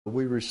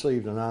We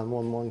received a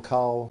 911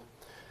 call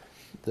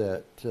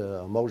that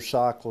a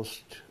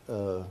motorcyclist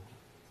with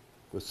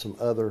some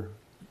other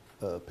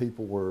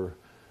people were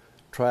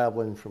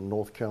traveling from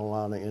North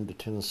Carolina into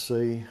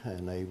Tennessee,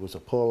 and there was a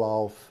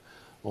pull-off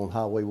on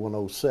Highway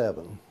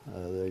 107.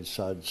 They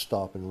decided to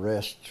stop and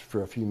rest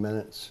for a few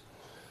minutes.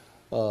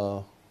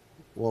 Well,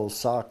 the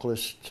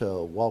cyclist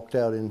walked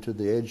out into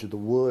the edge of the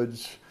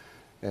woods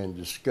and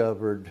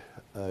discovered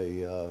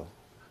a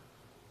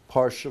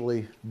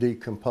partially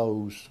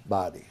decomposed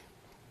body.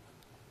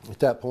 At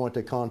that point,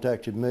 they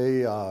contacted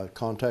me. I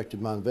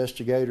contacted my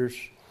investigators.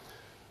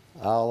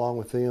 I, along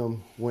with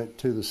them, went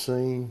to the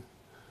scene.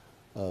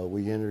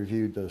 We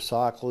interviewed the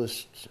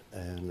cyclist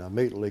and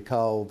immediately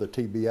called the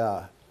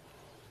TBI.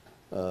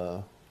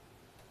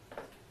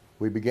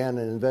 We began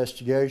an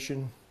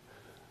investigation.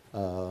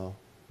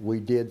 We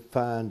did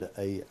find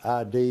an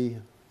ID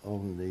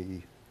on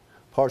the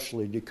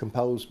partially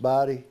decomposed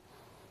body.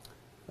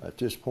 At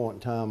this point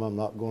in time, I'm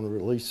not going to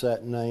release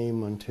that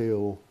name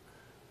until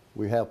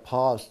we have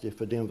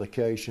positive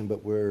identification,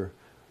 but we're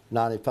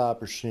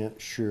 95%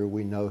 sure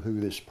we know who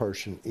this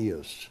person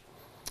is.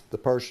 The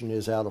person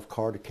is out of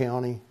Carter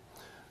County.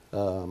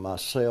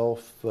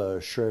 Myself,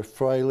 Sheriff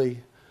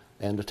Fraley,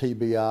 and the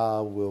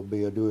TBI will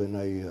be doing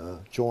a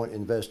joint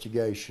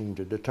investigation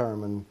to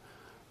determine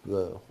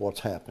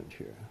what's happened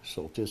here.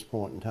 So at this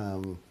point in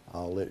time,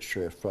 I'll let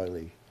Sheriff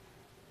Fraley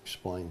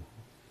explain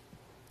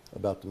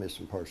about the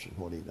missing person,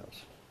 what he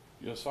does.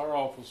 Yes, our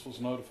office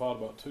was notified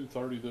about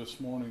 2:30 this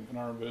morning, and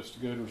our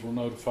investigators were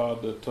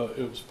notified that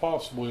it was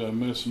possibly a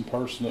missing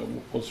person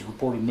that was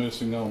reported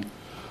missing on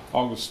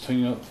August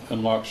 10th.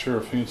 And like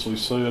Sheriff Hensley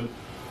said,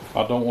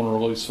 I don't want to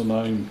release the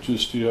name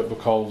just yet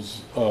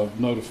because of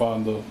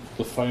notifying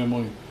the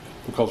family,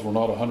 because we're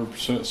not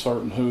 100%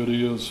 certain who it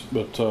is.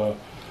 But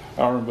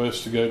our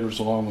investigators,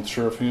 along with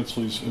Sheriff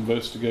Hensley's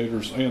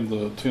investigators and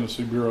the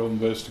Tennessee Bureau of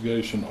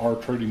Investigation, are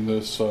treating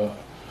this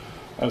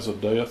as a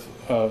death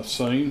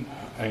scene,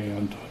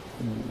 and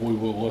we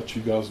will let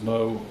you guys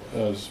know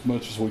as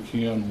much as we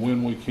can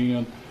when we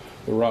can,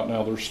 but right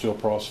now they're still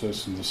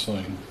processing the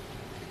scene.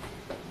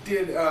 I'm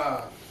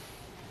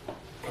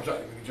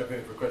sorry, we can jump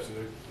in for a question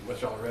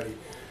unless y'all are ready.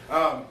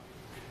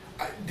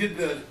 Did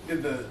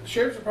the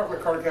Sheriff's Department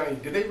of Carter County,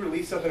 did they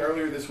release something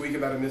earlier this week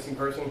about a missing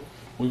person?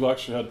 We've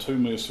actually had 2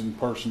 missing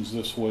persons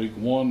this week.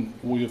 One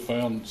we have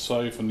found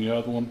safe, and the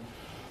other one,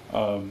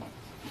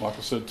 like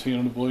I said,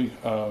 tentatively,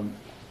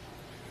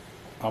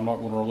 I'm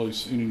not going to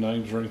release any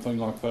names or anything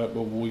like that,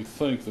 but we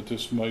think that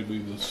this may be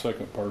the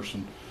second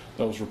person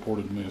that was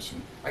reported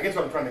missing. I guess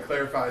what I'm trying to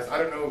clarify is, I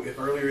don't know if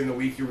earlier in the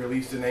week you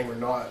released a name or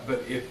not,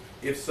 but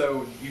if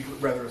so, you'd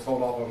rather us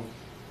hold off on?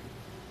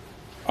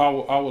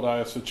 I would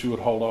ask that you would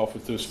hold off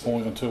at this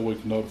point until we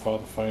can notify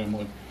the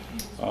family.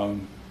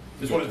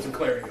 Just wanted some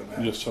clarity on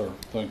that. Yes, sir.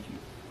 Thank you.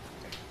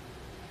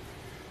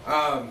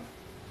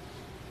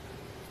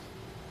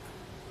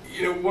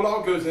 You know, what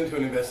all goes into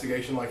an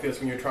investigation like this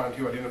when you're trying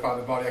to identify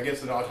the body? I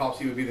guess an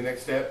autopsy would be the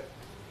next step?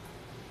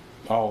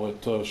 I'll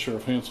let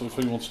Sheriff Hensley, if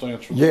he wants to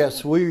answer that.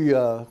 Yes,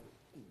 the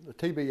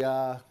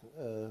TBI,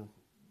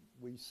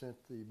 we sent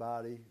the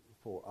body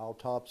for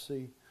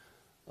autopsy.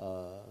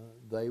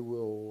 They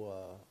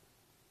will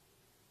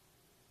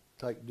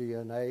take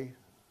DNA,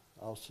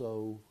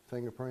 also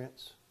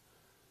fingerprints,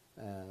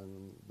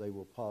 and they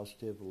will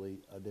positively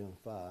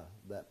identify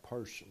that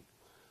person.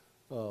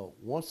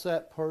 Once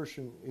that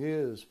person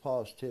is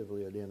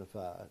positively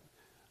identified,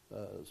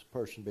 this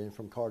person being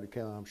from Carter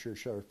County, I'm sure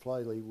Sheriff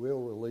Fraley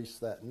will release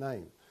that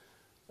name.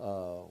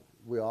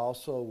 We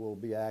also will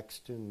be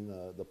asking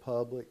the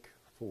public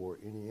for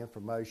any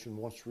information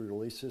once we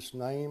release this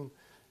name.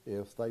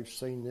 If they've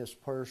seen this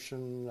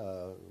person,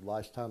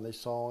 last time they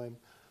saw him,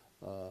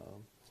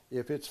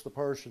 if it's the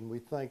person we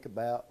think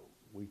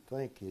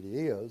it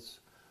is,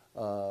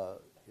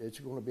 it's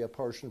going to be a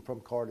person from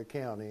Carter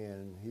County,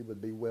 and he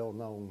would be well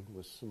known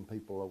with some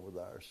people over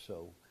there.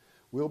 So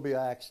we'll be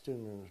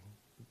asking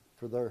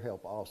for their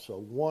help also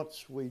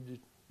once we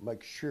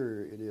make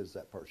sure it is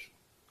that person.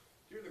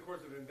 During the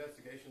course of an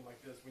investigation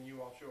like this, when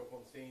you all show up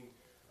on scene,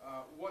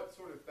 what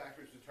sort of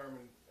factors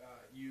determine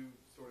you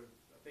sort of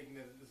thinking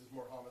that this is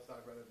more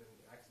homicide rather than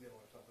accidental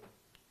or something?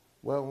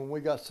 Well, when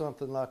we got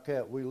something like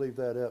that, we leave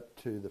that up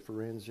to the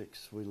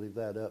forensics. We leave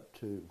that up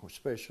to,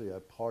 especially a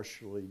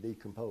partially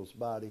decomposed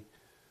body,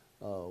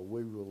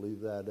 we will leave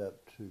that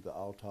up to the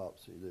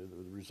autopsy.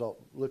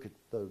 Look at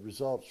the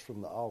results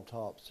from the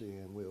autopsy,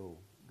 and we'll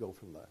go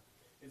from there.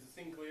 Is the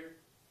scene clear?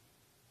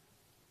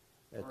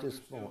 At this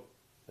point,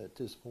 it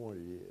is.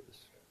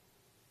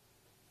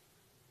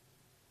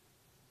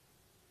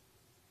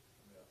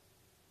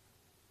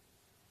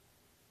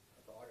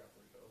 That's all I got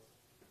for you, fellas.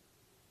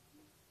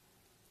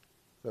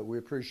 But we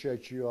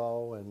appreciate you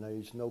all, and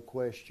there's no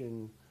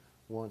question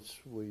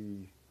once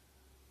we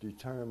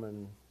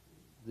determine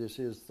this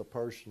is the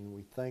person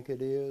we think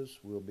it is,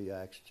 we'll be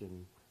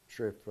asking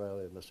Sheriff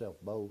Fraley and myself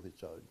both.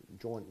 It's a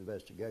joint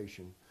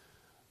investigation.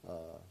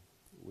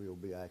 We'll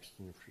be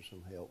asking for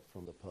some help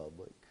from the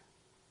public.